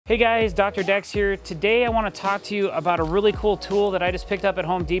Hey guys, Dr. Decks here. Today I want to talk to you about a really cool tool that I just picked up at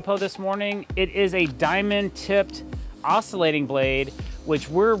Home Depot this morning. It is a diamond tipped oscillating blade, which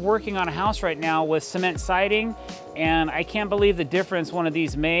we're working on a house right now with cement siding, and I can't believe the difference one of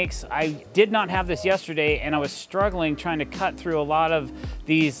these makes. I did not have this yesterday, and I was struggling trying to cut through a lot of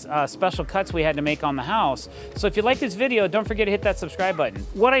these special cuts we had to make on the house. So if you like this video, don't forget to hit that subscribe button.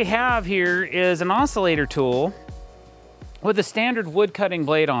 What I have here is an oscillator tool with a standard wood cutting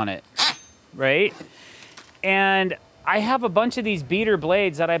blade on it, right? And I have a bunch of these beater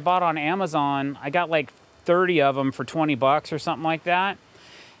blades that I bought on Amazon. I got like 30 of them for 20 bucks or something like that.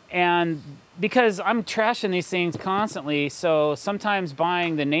 And because I'm trashing these things constantly, so sometimes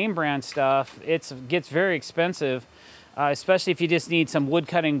buying the name brand stuff, it gets very expensive, especially if you just need some wood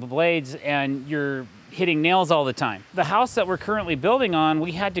cutting blades and you're hitting nails all the time. The house that we're currently building on,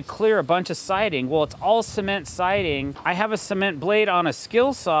 we had to clear a bunch of siding. Well, it's all cement siding. I have a cement blade on a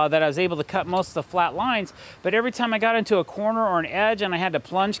skill saw that I was able to cut most of the flat lines, but every time I got into a corner or an edge and I had to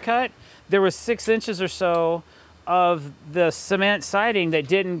plunge cut, there was 6 inches or so of the cement siding that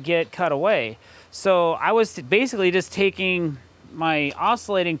didn't get cut away. So I was basically just taking my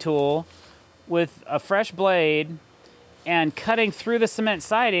oscillating tool with a fresh blade and cutting through the cement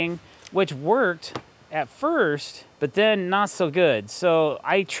siding, which worked at first, but then not so good. So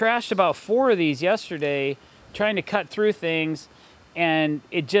I trashed about 4 of these yesterday trying to cut through things, and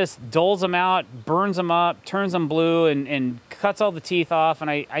it just dulls them out, burns them up, turns them blue, and cuts all the teeth off. And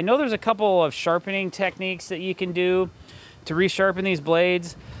I know there's a couple of sharpening techniques that you can do to resharpen these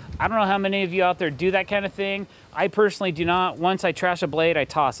blades. I don't know how many of you out there do that kind of thing. I personally do not. Once I trash a blade, I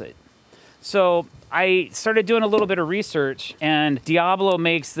toss it. So I started doing a little bit of research, and Diablo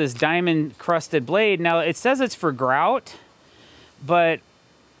makes this diamond crusted blade. Now it says it's for grout, but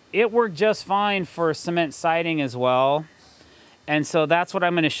it worked just fine for cement siding as well. And so that's what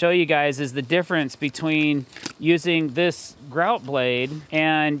I'm going to show you guys, is the difference between using this grout blade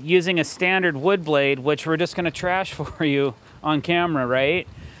and using a standard wood blade, which we're just going to trash for you on camera, right?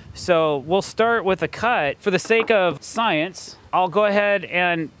 So we'll start with a cut. For the sake of science, I'll go ahead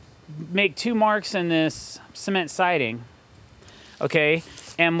and make 2 marks in this cement siding, okay?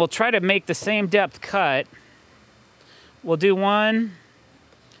 And we'll try to make the same depth cut. We'll do one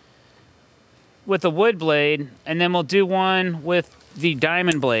with the wood blade, and then we'll do one with the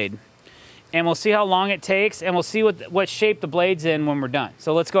diamond blade. And we'll see how long it takes, and we'll see what shape the blade's in when we're done.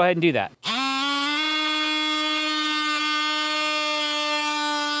 So let's go ahead and do that.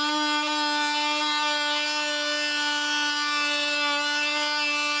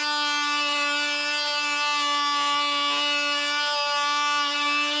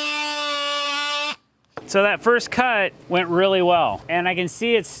 So that first cut went really well, and I can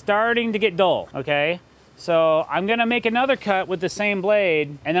see it's starting to get dull, okay? So I'm gonna make another cut with the same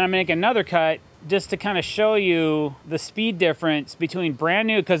blade, and then I'm gonna make another cut just to kind of show you the speed difference between brand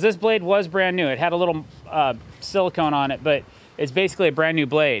new, because this blade was brand new. It had a little silicone on it, but it's basically a brand new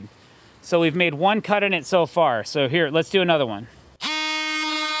blade. So we've made 1 cut in it so far. So here, let's do another one.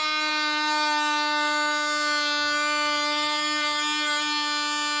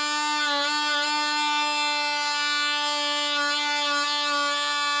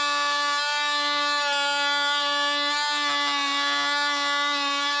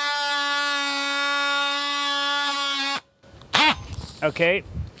 Okay,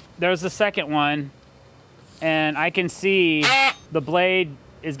 there's the second one, and I can see the blade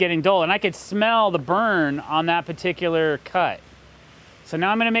is getting dull, and I could smell the burn on that particular cut. So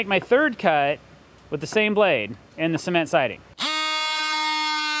now I'm gonna make my 3rd cut with the same blade in the cement siding.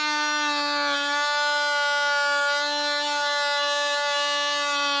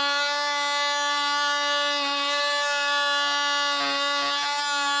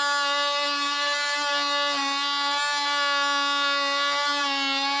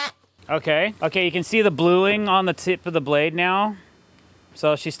 Okay, you can see the bluing on the tip of the blade now.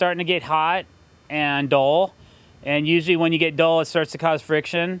 So she's starting to get hot and dull. And usually when you get dull, it starts to cause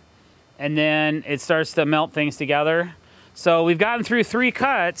friction, and then it starts to melt things together. So we've gotten through 3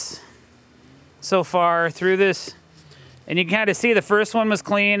 cuts so far through this, and you can kind of see the first one was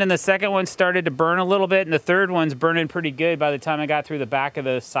clean, and the second one started to burn a little bit, and the third one's burning pretty good by the time I got through the back of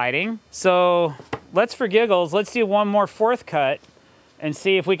the siding. So let's, for giggles, let's do one more 4th cut and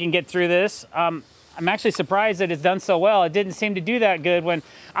see if we can get through this. I'm actually surprised that it's done so well. It didn't seem to do that good when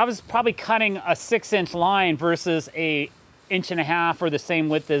I was probably cutting a 6-inch line versus a 1.5 inches or the same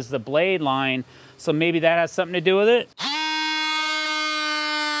width as the blade line. So maybe that has something to do with it.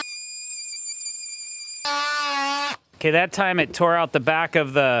 Okay, that time it tore out the back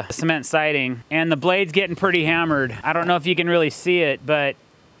of the cement siding, and the blade's getting pretty hammered. I don't know if you can really see it, but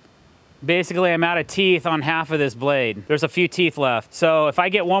Basically, I'm out of teeth on half of this blade. There's a few teeth left. So if I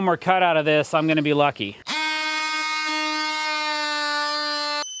get one more cut out of this, I'm gonna be lucky.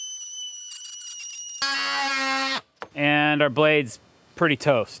 And our blade's pretty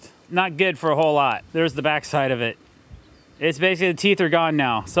toast. Not good for a whole lot. There's the back side of it. It's basically the teeth are gone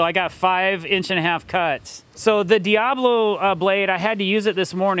now. So I got 5.5 inch cuts. So the Diablo blade, I had to use it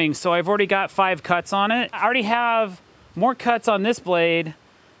this morning, so I've already got 5 cuts on it. I already have more cuts on this blade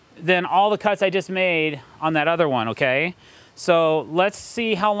than all the cuts I just made on that other one, okay? So let's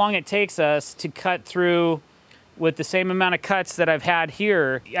see how long it takes us to cut through with the same amount of cuts that I've had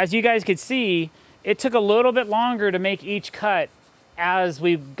here. As you guys could see, it took a little bit longer to make each cut as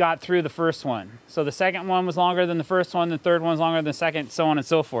we got through the first one. So the second one was longer than the first one, the third one's longer than the second, so on and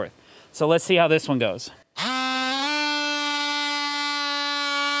so forth. So let's see how this one goes.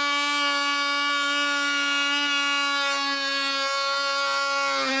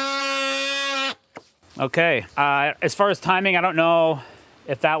 Okay, as far as timing, I don't know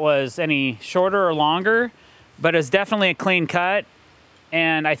if that was any shorter or longer, but it's definitely a clean cut.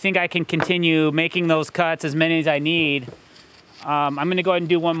 And I think I can continue making those cuts, as many as I need. I'm gonna go ahead and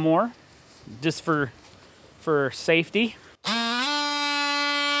do one more, just for safety.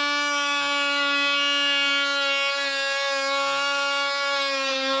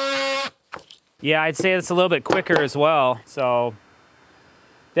 Yeah, I'd say it's a little bit quicker as well, so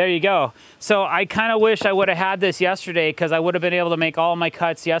there you go. So I kind of wish I would have had this yesterday, because I would have been able to make all my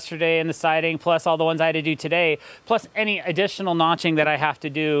cuts yesterday in the siding, plus all the ones I had to do today, plus any additional notching that I have to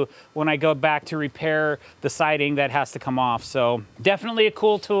do when I go back to repair the siding that has to come off. So definitely a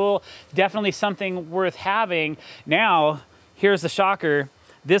cool tool, definitely something worth having. Now, here's the shocker.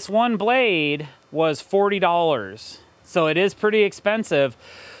 This one blade was $40. So it is pretty expensive,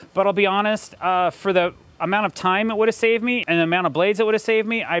 but I'll be honest, for the amount of time it would have saved me and the amount of blades it would have saved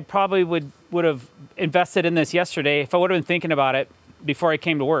me, I probably would have invested in this yesterday if I would have been thinking about it before I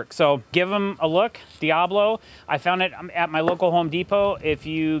came to work. So give them a look, Diablo. I found it at my local Home Depot. If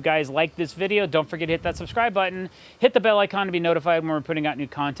you guys like this video, don't forget to hit that subscribe button, hit the bell icon to be notified when we're putting out new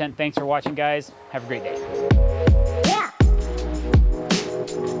content. Thanks for watching, guys. Have a great day. Yeah.